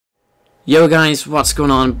Yo guys, what's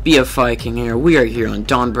going on? BFViking here. We are here on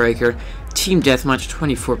Dawnbreaker, Team Deathmatch,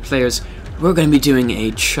 24 players. We're going to be doing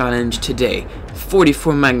a challenge today.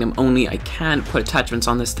 44 Magnum only. I can put attachments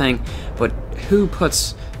on this thing, but who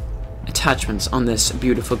puts attachments on this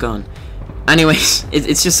beautiful gun? Anyways,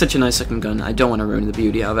 it's just such a nice looking gun. I don't want to ruin the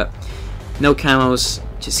beauty of it. No camos.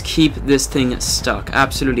 Just keep this thing stuck.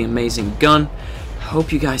 Absolutely amazing gun.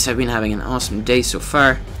 Hope you guys have been having an awesome day so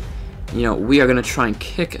far. You know, we are going to try and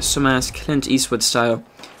kick some ass Clint Eastwood style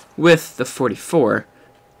with the 44.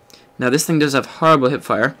 Now, this thing does have horrible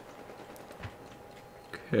hipfire.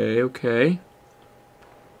 Okay.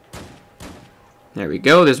 There we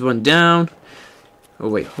go. There's one down. Oh,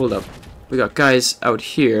 wait. Hold up. We got guys out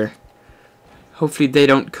here. Hopefully they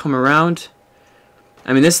don't come around.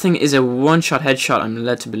 I mean, this thing is a one-shot headshot, I'm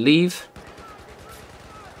led to believe.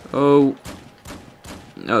 Oh,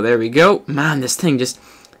 there we go. Man, this thing just...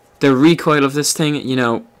 The recoil of this thing, you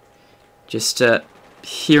know, just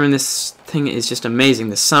hearing this thing is just amazing.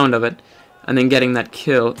 The sound of it, and then getting that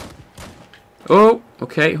kill. Oh,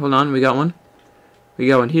 okay, hold on, we got one. We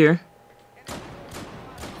got one here.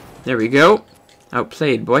 There we go.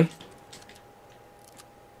 Outplayed, boy.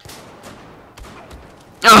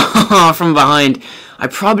 Oh, from behind. I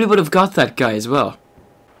probably would have got that guy as well.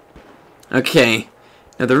 Okay.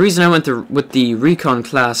 Now the reason I went with the recon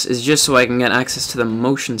class is just so I can get access to the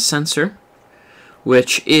motion sensor,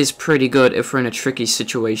 which is pretty good if we're in a tricky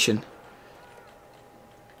situation.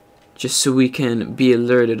 Just so we can be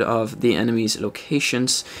alerted of the enemy's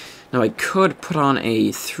locations. Now I could put on a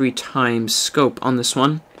 3x scope on this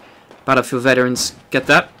one. Battlefield veterans, get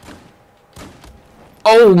that?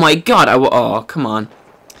 Oh my god! Oh, come on.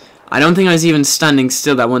 I don't think I was even standing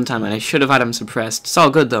still that one time, and I should have had him suppressed. It's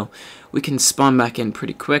all good though. We can spawn back in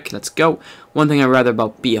pretty quick. Let's go. One thing I rather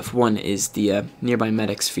about BF1 is the nearby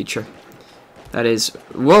medics feature. That is...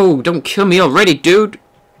 Whoa, don't kill me already, dude!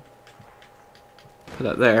 Put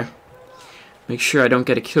that there. Make sure I don't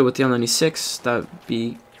get a kill with the L96. That would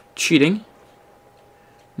be cheating.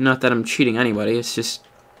 Not that I'm cheating anybody, it's just...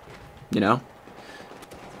 You know.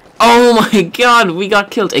 Oh my god, we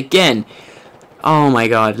got killed again! Oh my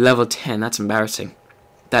god, level 10, that's embarrassing.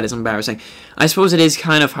 That is embarrassing. I suppose it is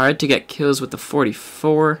kind of hard to get kills with the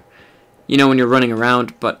 44, you know, when you're running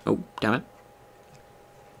around, but... Oh, damn it.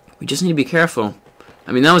 We just need to be careful.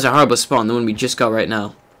 I mean, that was a horrible spawn, the one we just got right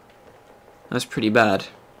now. That's pretty bad.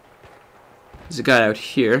 There's a guy out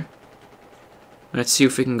here. Let's see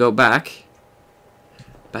if we can go back.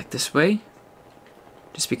 Back this way.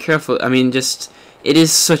 Just be careful. I mean, just... It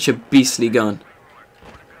is such a beastly gun.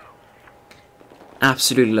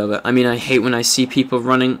 Absolutely love it. I mean, I hate when I see people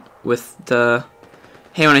running with the...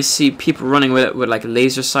 Hey, when I see people running with it with like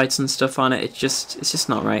laser sights and stuff on it, it's just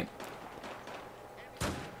not right.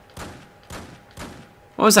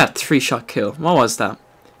 What was that 3-shot kill? What was that?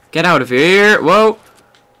 Get out of here! Whoa!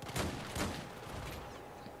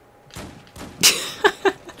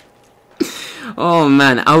 Oh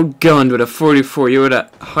man, outgunned with a 44. You're at a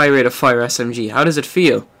high rate of fire SMG. How does it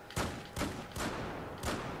feel?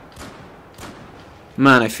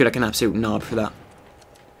 Man, I feel like an absolute knob for that.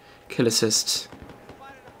 Kill assist.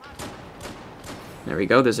 There we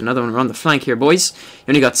go. There's another one around the flank here, boys.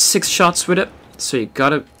 You only got 6 shots with it, so you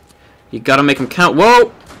gotta make them count.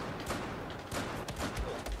 Whoa!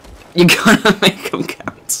 You gotta make them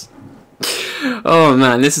count. Oh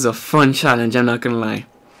man, this is a fun challenge. I'm not gonna lie.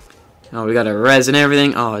 Oh, we got a res and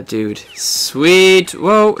everything. Oh, dude, sweet.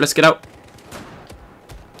 Whoa, let's get out.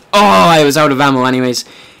 Oh, I was out of ammo, anyways.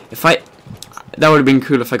 That would have been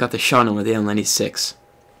cool if I got the shot on with the L96.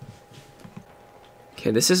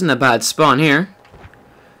 Okay, this isn't a bad spawn here.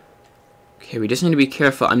 Okay, we just need to be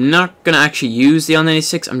careful. I'm not going to actually use the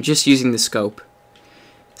L96. I'm just using the scope.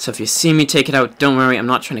 So if you see me take it out, don't worry. I'm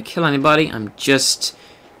not trying to kill anybody. I'm just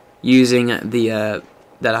using the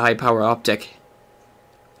that high power optic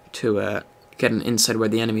to get an insight where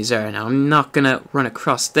the enemies are. Now, I'm not going to run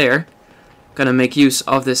across there. Going to make use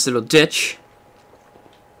of this little ditch.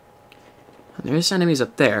 There's enemies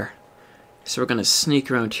up there. So we're going to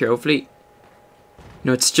sneak around here, hopefully.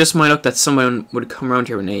 No, it's just my luck that someone would come around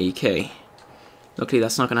here with an AEK. Luckily,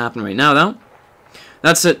 that's not going to happen right now, though.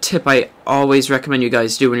 That's a tip I always recommend you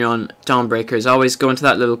guys do when you're on Dawnbreakers. Always go into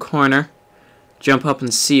that little corner. Jump up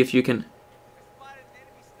and see if you can...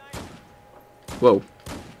 Whoa.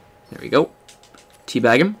 There we go.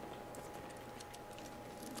 Teabag him.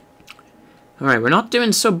 Alright, we're not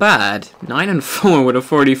doing so bad. 9 and 4 with a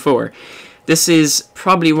 44. This is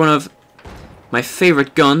probably one of my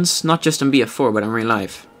favorite guns, not just in BF4, but in real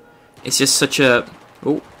life. It's just such a...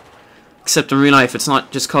 Oh. Except in real life, it's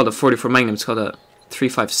not just called a 44 Magnum, it's called a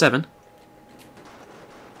 357.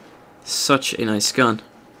 Such a nice gun.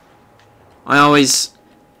 I always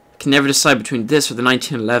can never decide between this or the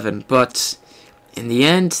 1911, but in the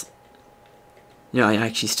end, yeah, I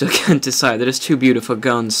actually still can't decide. They're just two beautiful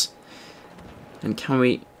guns. And can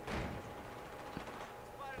we...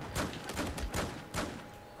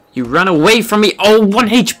 You ran away from me! Oh, 1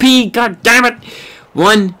 HP! God damn it!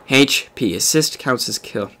 1 HP. Assist counts as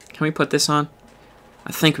kill. Can we put this on?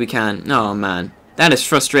 I think we can. Oh, man. That is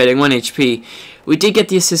frustrating. 1 HP. We did get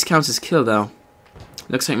the assist counts as kill, though.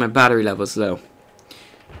 Looks like my battery level's low.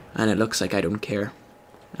 And it looks like I don't care.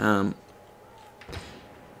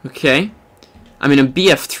 Okay. I mean, in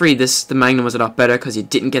BF3, the Magnum was a lot better because you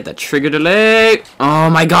didn't get that trigger delay. Oh,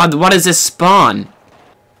 my God. What is this spawn?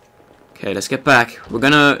 Okay, let's get back. We're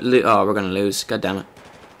gonna lose. God damn it.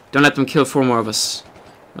 Don't let them kill 4 more of us.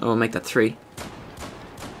 Oh, we'll make that 3.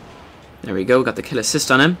 There we go. Got the kill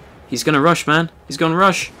assist on him. He's gonna rush, man. He's gonna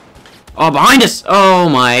rush. Oh, behind us! Oh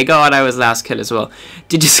my God, I was last kill as well.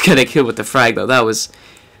 Did just get a kill with the frag though. That was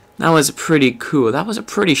pretty cool. That was a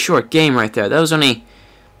pretty short game right there. That was only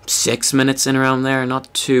 6 minutes in around there.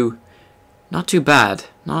 Not too bad.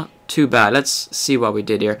 Not too bad. Let's see what we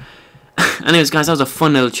did here. Anyways, guys, that was a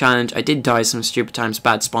fun little challenge. I did die some stupid times,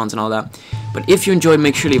 bad spawns and all that. But if you enjoyed,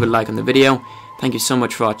 make sure to leave a like on the video. Thank you so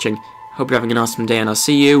much for watching. Hope you're having an awesome day, and I'll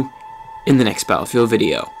see you in the next Battlefield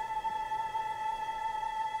video.